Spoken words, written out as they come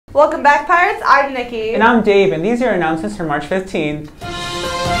Welcome back, Pirates. I'm Nikki. And I'm Dave, and these are your announcements for March 15th.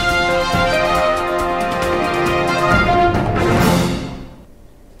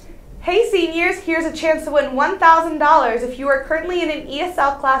 Hey seniors, here's a chance to win $1,000 if you are currently in an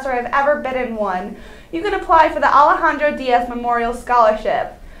ESL class or have ever been in one. You can apply for the Alejandro Diaz Memorial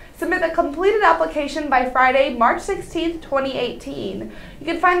Scholarship. Submit a completed application by Friday, March 16th, 2018. You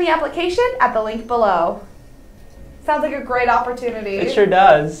can find the application at the link below. Sounds like a great opportunity. It sure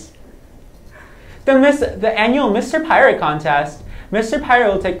does. The annual Mr. Pirate contest. Mr.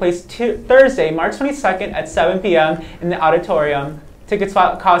 Pirate will take place Thursday, March 22nd at 7 p.m. in the auditorium. Tickets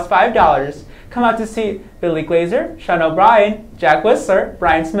cost $5. Come out to see Billy Glazer, Sean O'Brien, Jack Whistler,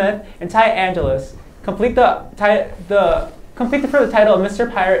 Brian Smith, and Ty Angelus. Complete the for the title of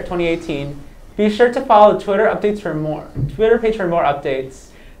Mr. Pirate 2018. Be sure to follow the Twitter page for more updates.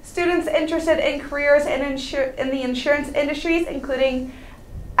 Students interested in careers in the insurance industries, including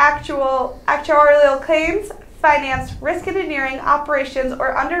actuarial claims, finance, risk engineering, operations,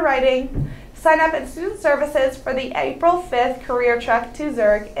 or underwriting, sign up in student services for the April 5th career trek to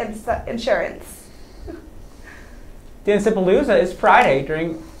Zurich Insurance. Dancing-a-Palooza is Friday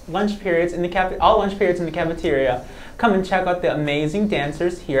during lunch periods all lunch periods in the cafeteria. Come and check out the amazing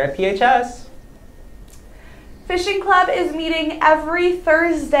dancers here at PHS. Fishing Club is meeting every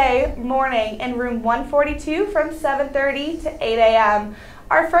Thursday morning in room 142 from 7:30 to 8 a.m.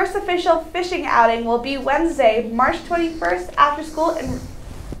 Our first official fishing outing will be Wednesday, March 21st after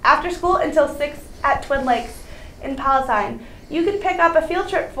school until 6 at Twin Lakes in Palatine. You can pick up a field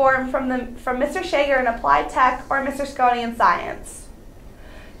trip form from Mr. Shager in Applied Tech or Mr. Sconey in Science.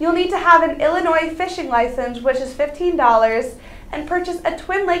 You'll need to have an Illinois fishing license, which is $15, and purchase a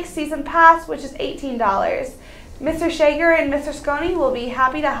Twin Lakes season pass, which is $18. Mr. Shager and Mr. Sconey will be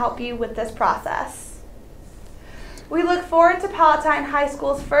happy to help you with this process. We look forward to Palatine High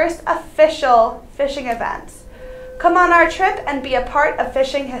School's first official fishing event. Come on our trip and be a part of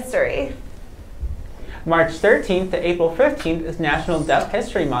fishing history. March 13th to April 15th is National Deaf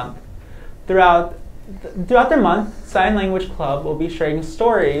History Month. Throughout the month, Sign Language Club will be sharing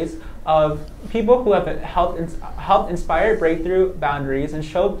stories of people who have helped inspire breakthrough boundaries and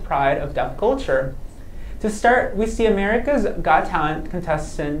show pride of deaf culture. To start, we see America's Got Talent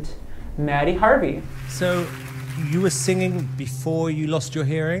contestant, Maddie Harvey. So, you were singing before you lost your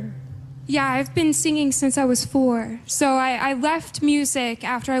hearing? Yeah, I've been singing since I was 4. So I left music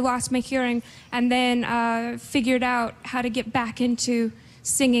after I lost my hearing and then figured out how to get back into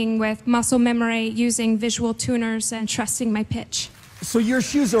singing with muscle memory, using visual tuners and trusting my pitch. So your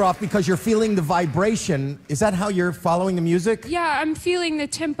shoes are off because you're feeling the vibration. Is that how you're following the music? Yeah, I'm feeling the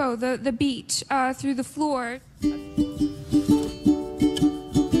tempo, the beat through the floor.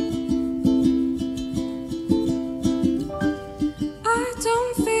 I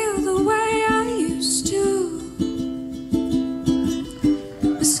don't feel the way I used to.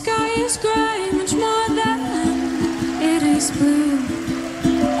 The sky is gray, much more than it is blue.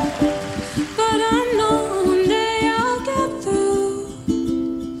 But I know one day I'll get through,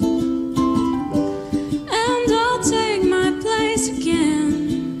 and I'll take my place again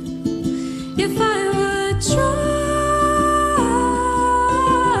if I would try.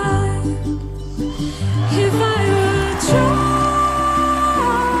 If I would try.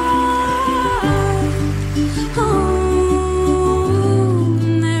 Oh,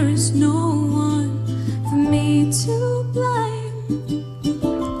 there is no one for me to blame,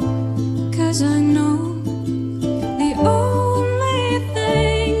 'cause I know the only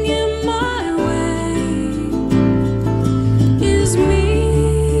thing in my way is me.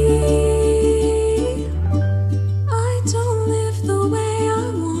 I don't live the way I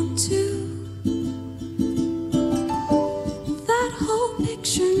want to. That whole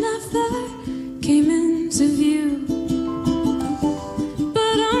picture never came into view.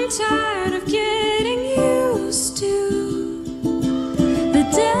 But I'm tired of getting used to the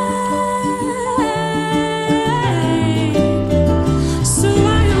day. So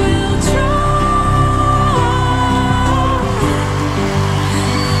I will try.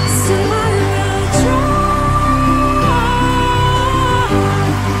 So I will try.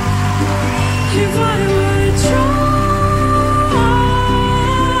 If I would try.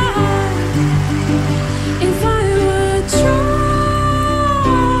 If I would try.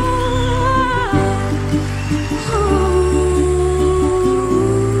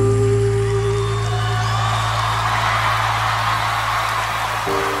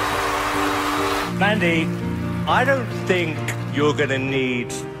 Mandy, I don't think you're going to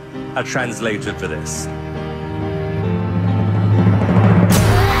need a translator for this.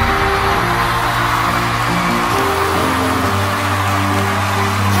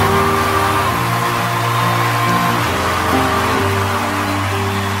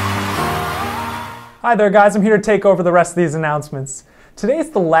 Hi there guys, I'm here to take over the rest of these announcements. Today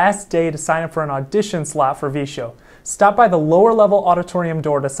is the last day to sign up for an audition slot for VShow. Stop by the lower level auditorium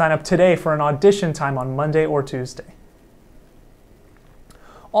door to sign up today for an audition time on Monday or Tuesday.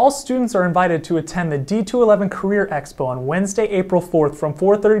 All students are invited to attend the D211 Career Expo on Wednesday, April 4th from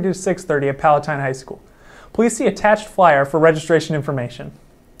 4:30 to 6:30 at Palatine High School. Please see attached flyer for registration information.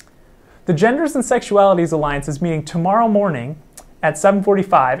 The Genders and Sexualities Alliance is meeting tomorrow morning at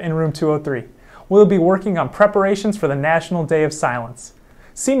 7:45 in room 203. We'll be working on preparations for the National Day of Silence.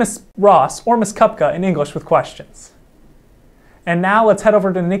 See Ms. Ross or Ms. Kupka in English with questions. And now let's head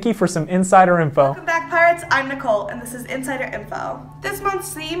over to Nikki for some insider info. Welcome back, Pirates. I'm Nicole, and this is Insider Info. This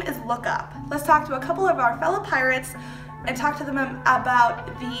month's theme is Look Up. Let's talk to a couple of our fellow pirates and talk to them about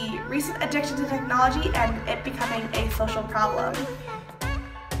the recent addiction to technology and it becoming a social problem.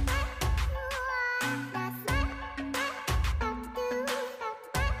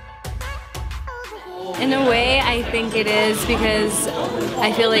 In a way, I think it is, because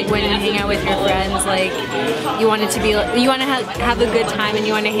I feel like when you hang out with your friends, like you want to have a good time and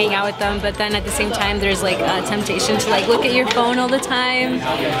you want to hang out with them, but then at the same time there's like a temptation to like look at your phone all the time.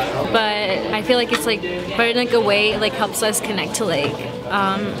 But I feel like it's like, but in like a way, it like helps us connect to like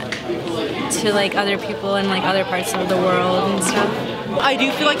other people in like other parts of the world and stuff. I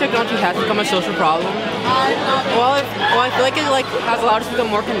do feel like technology has become a social problem. While I feel like it like has allowed us to become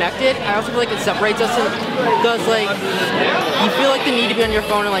more connected, I also feel like it separates us because like you feel like the need to be on your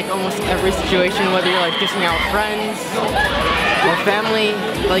phone in like almost every situation, whether you're like dishing out with friends or family.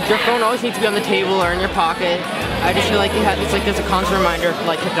 Like your phone always needs to be on the table or in your pocket. I just feel like it's like there's a constant reminder of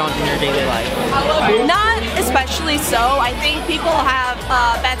like technology in your daily life. Not especially so. I think people have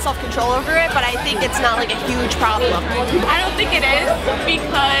bad self-control over it, but I think it's not like a huge problem. I don't think it is,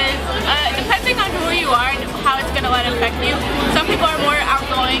 because depending on who you are and how it's going to let it affect you, some people are more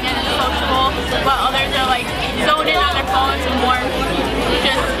outgoing and sociable, while others are like zoned in on their phones and more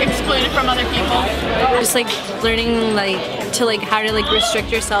just excluded from other people. Just like learning like to like how to like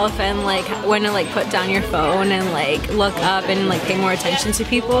restrict yourself and like when to like put down your phone and like look up and like pay more attention to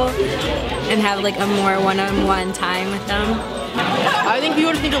people and have like a more one-on-one time with them. I think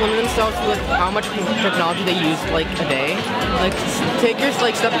people just need to limit themselves with how much technology they use like a day. Like take your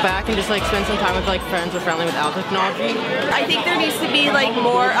like step back and just like spend some time with like friends or family without technology. I think there needs to be like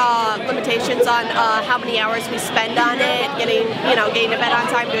more limitations on how many hours we spend on it, getting to bed on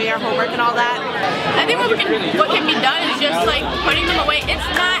time, doing our homework and all that. I think what can be done is just like putting them away. It's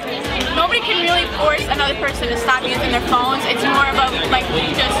not, nobody can really force another person to stop using their phones. It's more about like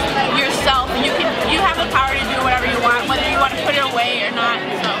just yourself. You have the power to do whatever you want, whether you want to put it away or not.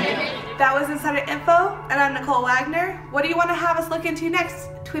 So. That was Insider Info, and I'm Nicole Wagner. What do you want to have us look into next?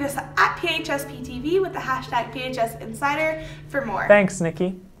 Tweet us at PHSPTV with the hashtag PHSinsider for more. Thanks,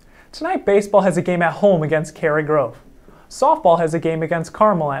 Nikki. Tonight, baseball has a game at home against Cary Grove. Softball has a game against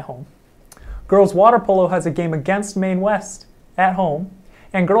Carmel at home. Girls water polo has a game against Maine West at home,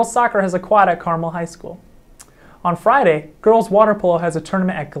 and girls soccer has a quad at Carmel High School. On Friday, girls water polo has a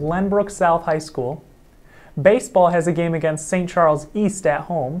tournament at Glenbrook South High School. Baseball has a game against St. Charles East at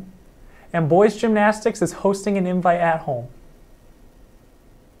home, and boys gymnastics is hosting an invite at home.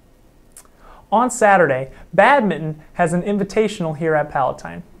 On Saturday, badminton has an invitational here at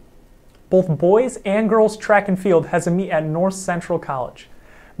Palatine. Both boys and girls track and field has a meet at North Central College.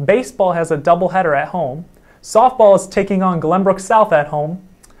 Baseball has a doubleheader at home. Softball is taking on Glenbrook South at home.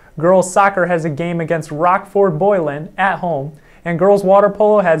 Girls soccer has a game against Rockford Boylan at home. And girls water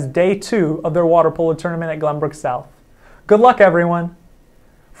polo has day 2 of their water polo tournament at Glenbrook South. Good luck, everyone.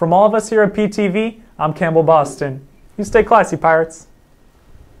 From all of us here at PTV, I'm Campbell Boston. You stay classy, Pirates.